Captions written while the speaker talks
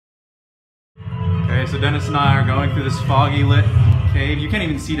Okay, so Dennis and I are going through this foggy lit cave. You can't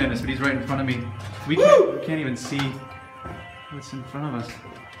even see Dennis, but he's right in front of me. We can't even see what's in front of us.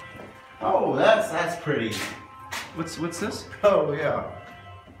 Oh, that's pretty. What's this? Oh yeah.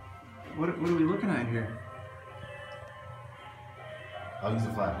 What are we looking at here? I'll use the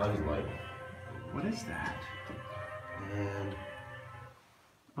flat. I'll use the light. What is that? And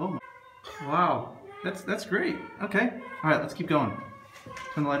oh my, wow, that's great. Okay, all right, let's keep going.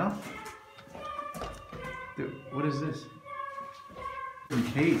 Turn the light on. Dude, what is this? A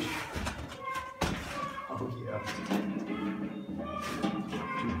cage. oh yeah.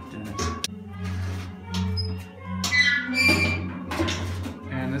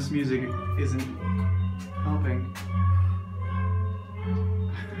 And this music isn't helping.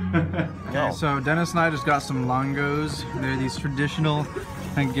 No. So Dennis and I just got some langos. They're these traditional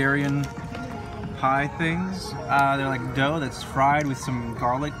Hungarian pie things. They're like dough that's fried with some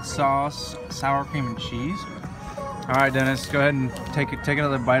garlic sauce, sour cream, and cheese. All right, Dennis, go ahead and take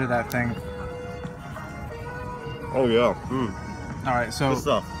another bite of that thing. Oh yeah. All right, so Good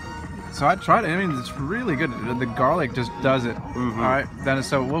stuff. so I tried it. I mean, it's really good. The garlic just does it. All right, Dennis.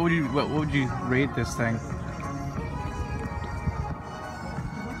 So what would you rate this thing?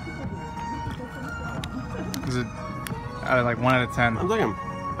 Is it out of like 1 out of 10? I'm thinking.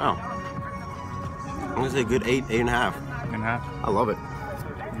 Oh. I'm gonna say a good 8, 8.5. 8.5. I love it.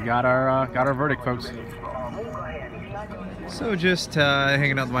 We got our verdict, folks. So just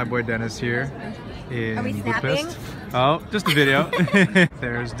hanging out with my boy Dennis here in Are we Budapest. Oh, just a video.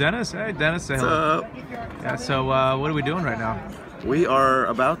 There's Dennis. Hey, Dennis. Say hello. What's up? Yeah. So what are we doing right now? We are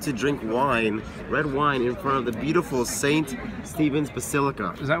about to drink wine, red wine, in front of the beautiful St. Stephen's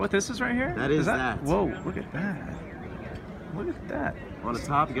Basilica. Is that what this is right here? That is that. Whoa! Look at that. Look at that. On the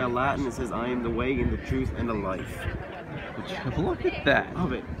top, you got Latin. It says, "I am the way, and the truth, and the life." Look at that.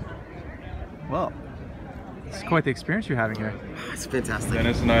 Love it. Well, it's quite the experience you're having here. It's fantastic.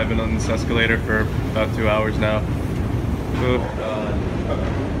 Dennis and I have been on this escalator for about 2 hours now. Ooh.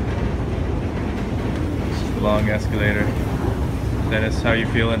 This is the long escalator. Dennis, how are you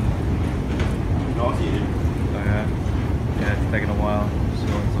feeling? Nauseated. Oh yeah? Yeah, it's taking a while. It's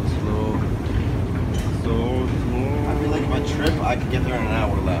going so slow. So slow. I feel like if I trip, I could get there in an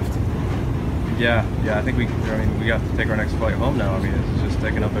hour left. Yeah, I think we got to take our next flight home now. I mean, it's just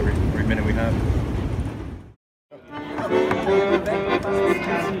taking up every minute we have.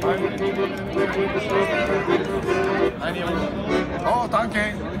 Oh,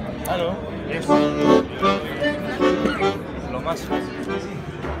 danke. Hello. Yes.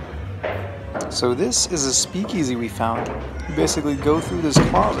 So this is a speakeasy we found. You basically go through this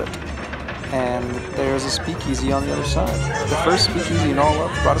closet and there's a speakeasy on the other side. The first speakeasy in all of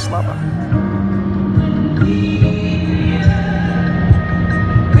Bratislava.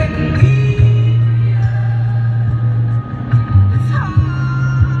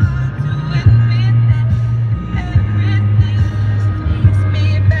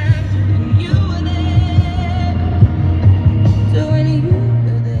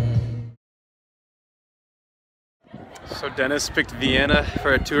 So Dennis picked Vienna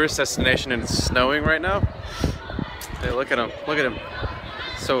for a tourist destination and it's snowing right now. Hey, look at him,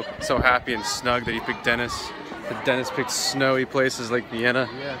 So happy and snug that he picked Dennis. That Dennis picked snowy places like Vienna.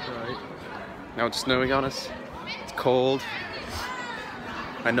 Yeah, that's right. Now it's snowing on us. It's cold.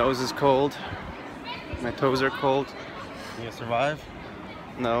 My nose is cold. My toes are cold. You gonna survive?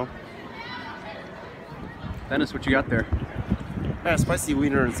 No. Dennis, what you got there? Yeah, spicy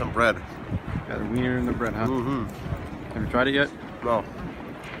wiener and some bread. Got a wiener in the bread, huh? Mm-hmm. Have you tried it yet? No.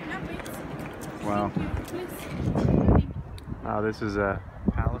 Wow. Wow, this is a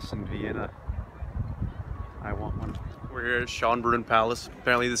palace in Vienna. I want one. We're here at Schönbrunn Palace.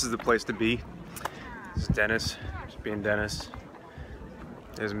 Apparently this is the place to be. This is Dennis, just being Dennis.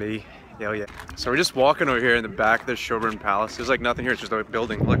 There's me. Hell yeah. So we're just walking over here in the back of the Schönbrunn Palace. There's like nothing here, it's just a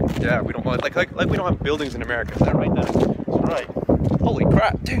building. Look, yeah, we don't like we don't have buildings in America. Is that right, Dennis? That's right. Holy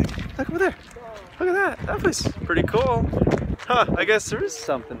crap, dude. Look over there. Look at that. That was pretty cool. Huh, I guess there is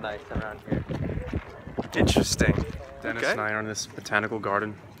something nice around here. Interesting. Dennis and I are in this botanical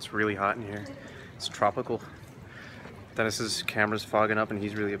garden. It's really hot in here. It's tropical. Dennis's camera's fogging up and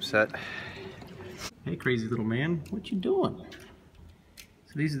he's really upset. Hey, crazy little man. What you doing?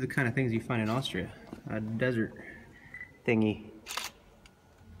 So these are the kind of things you find in Austria. A desert thingy.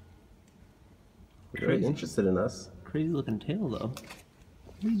 You're very interested in us. Crazy looking tail though.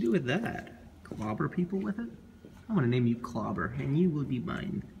 What do you do with that? Clobber people with it? I'm gonna name you Clobber and you will be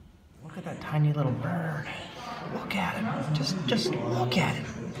mine. Look at that tiny little bird. Look at him. Just look at him.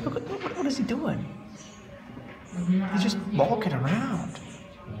 Look at what is he doing? He's just walking around.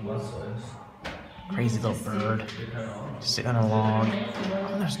 Crazy little bird. Sitting on a log.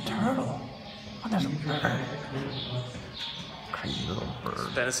 Oh, there's a turtle. Oh, there's a bird. Crazy little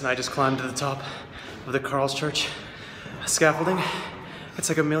bird. Dennis and I just climbed to the top of the Karlschurch scaffolding. It's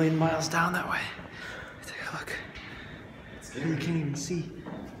like 1,000,000 miles down that way. Take a look. You can't even see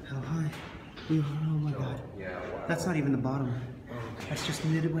how high we are. Oh my god. That's not even the bottom. That's just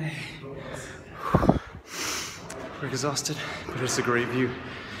midway. We're exhausted, but it's a great view.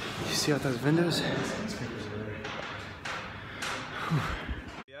 You see out those windows?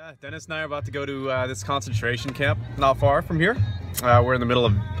 Yeah, Dennis and I are about to go to this concentration camp not far from here. We're in the middle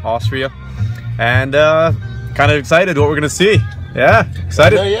of Austria, and kind of excited what we're gonna see. Yeah,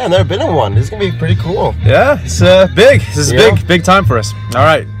 excited. Yeah, never been in one. This is gonna be pretty cool. Yeah, it's big. This is big time for us. All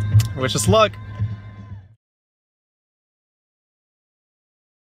right, wish us luck.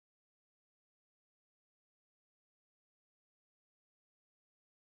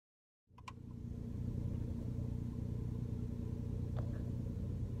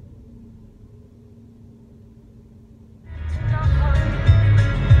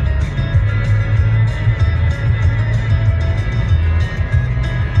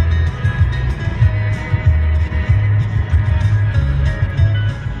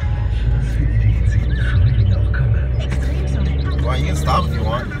 Stop if you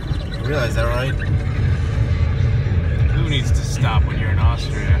want. You realize that, right? Who needs to stop when you're in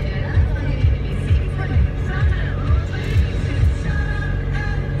Austria?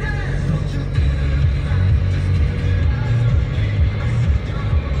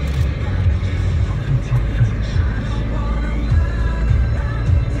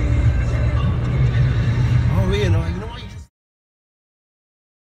 Oh, you know what?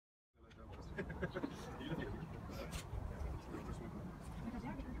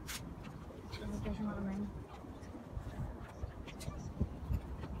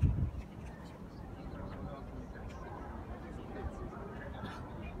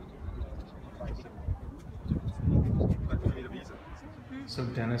 So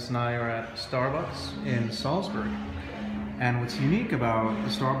Dennis and I are at Starbucks in Salzburg. And what's unique about the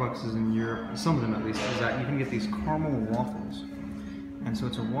Starbucks is in Europe, some of them at least, is that you can get these caramel waffles. And so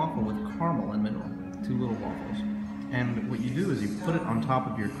it's a waffle with caramel in the middle, 2 little waffles. And what you do is you put it on top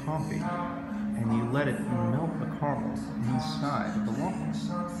of your coffee and you let it melt the caramel inside of the waffles.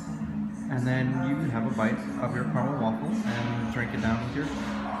 And then you have a bite of your caramel waffle and drink it down with your coffee.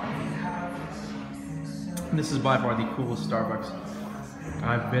 And this is by far the coolest Starbucks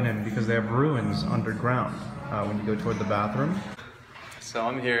I've been in because they have ruins underground when you go toward the bathroom. So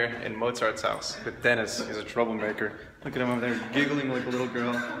I'm here in Mozart's house with Dennis. He's a troublemaker. Look at him over there giggling like a little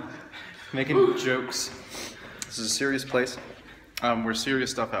girl, making jokes. This is a serious place where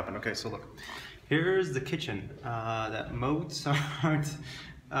serious stuff happened. Okay, so look. Here's the kitchen that Mozart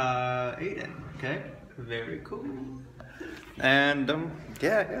ate in. Okay, very cool. And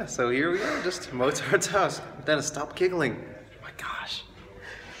yeah, so here we are, just Mozart's house. Dennis, stop giggling. Oh my gosh.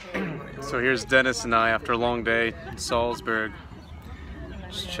 So here's Dennis and I after a long day in Salzburg,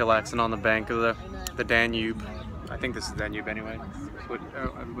 just chillaxing on the bank of the Danube. I think this is Danube anyway. That's what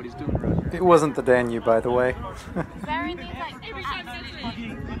everybody's doing around here. It wasn't the Danube, by the way.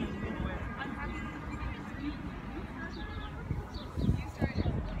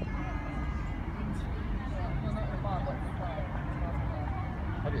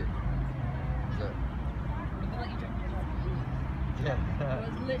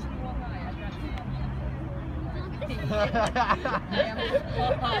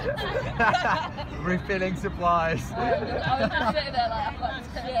 Refilling supplies. I was just sitting there like,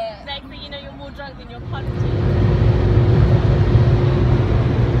 yeah. Next thing you know, you're more drunk than you're punched.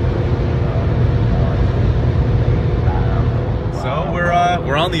 So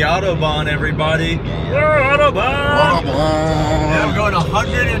we're on the Autobahn, everybody. We're Autobahn! Yeah, we're going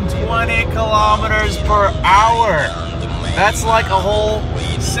 120 kilometers per hour. That's like a whole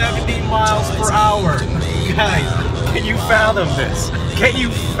 70 miles per hour. Guys, can you fathom this? Can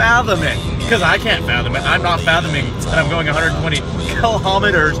you fathom it? Because I can't fathom it. I'm not fathoming that I'm going 120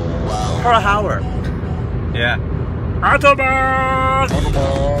 kilometers per hour. Yeah. Autobahn!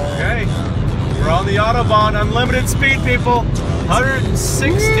 Okay. We're on the Autobahn, unlimited speed, people.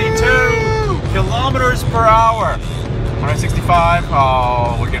 162 kilometers per hour. 165.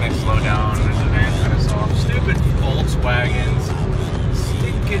 Oh, we're gonna slow down. There's a van kind of soft. Stupid Volkswagens.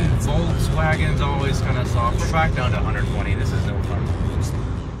 Stinking Volkswagens, always kind of soft. We're back down to 120. This is no fun.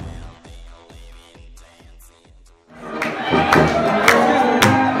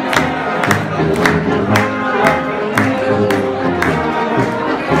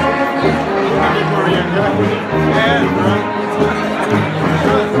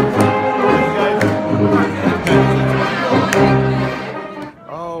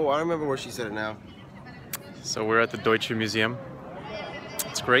 where she said it now. So we're at the Deutsche Museum.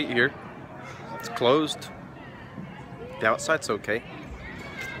 It's great here. It's closed. The outside's okay.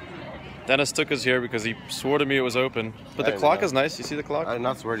 Dennis took us here because he swore to me it was open. But the clock is nice. You see the clock? I did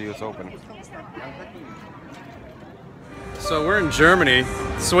not swear to you it's open. So we're in Germany.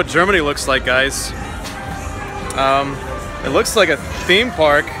 This is what Germany looks like, guys. It looks like a theme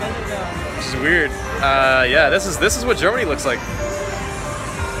park, which is weird. Yeah, this is what Germany looks like.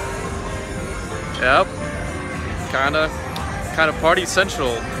 Yep. Kind of party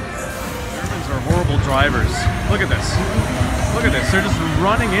central. Germans are horrible drivers. Look at this. Look at this. They're just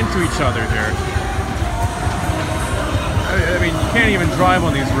running into each other here. I mean, you can't even drive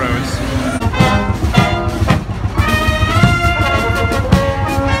on these roads.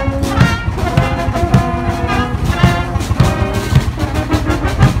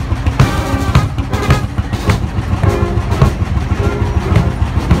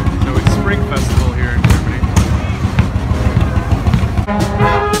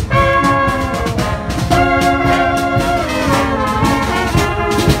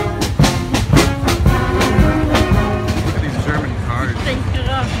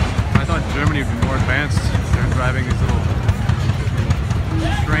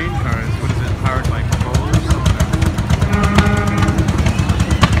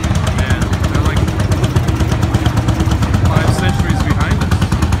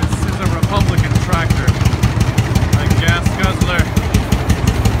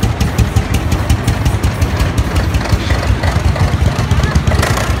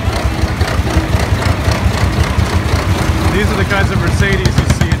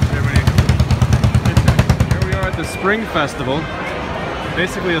 Spring Festival,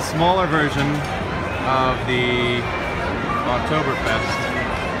 basically a smaller version of the Oktoberfest.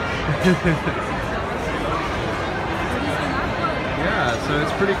 Yeah, so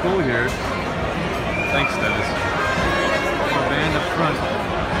it's pretty cool here. Thanks, Dennis. A band up front.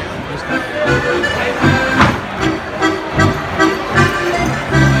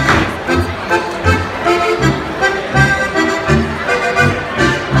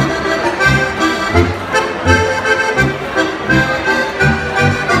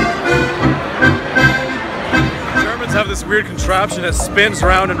 This weird contraption that spins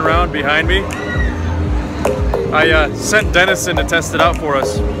round and round behind me. I sent Dennis in to test it out for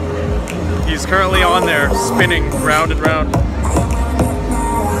us. He's currently on there, spinning round and round.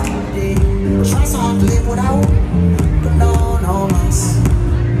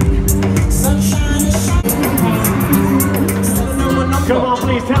 Come on,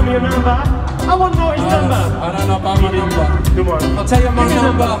 please tell me your number. I want to know his number. I don't know about my number. Come on. I'll tell you my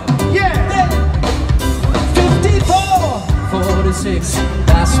number. Yeah! 46,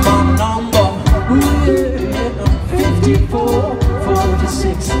 that's my number. Ooh, yeah. 54,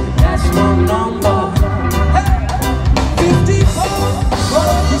 46, that's my number. Hey! 54,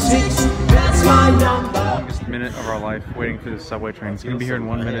 46, that's my number. Longest minute of our life waiting for this subway train. It's gonna be here in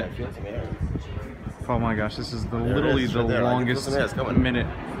 1 minute. Oh my gosh, this is literally the longest minute.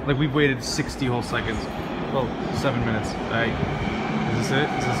 Like we've waited 60 whole seconds. Well, 7 minutes. Is this it?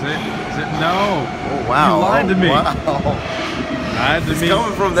 Is this it? Is it? No! Oh wow! You lied to me. Wow. It's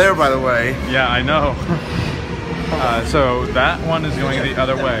coming from there, by the way. Yeah, I know. So that one is going the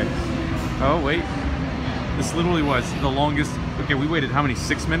other way. Oh wait, this literally was the longest. Okay, we waited how many?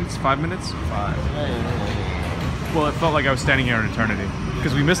 6 minutes? 5 minutes? 5. Well, it felt like I was standing here in eternity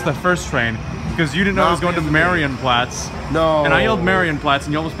because we missed the first train because you didn't know I was going to Marienplatz. No. And I yelled Marienplatz,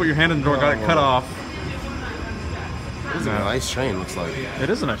 and you almost put your hand in the door, got it cut off. This is a nice train, looks like. It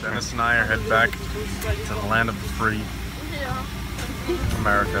is a nice train. Dennis and I are heading back to the land of the free.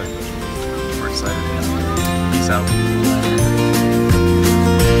 America. We're excited. Peace out.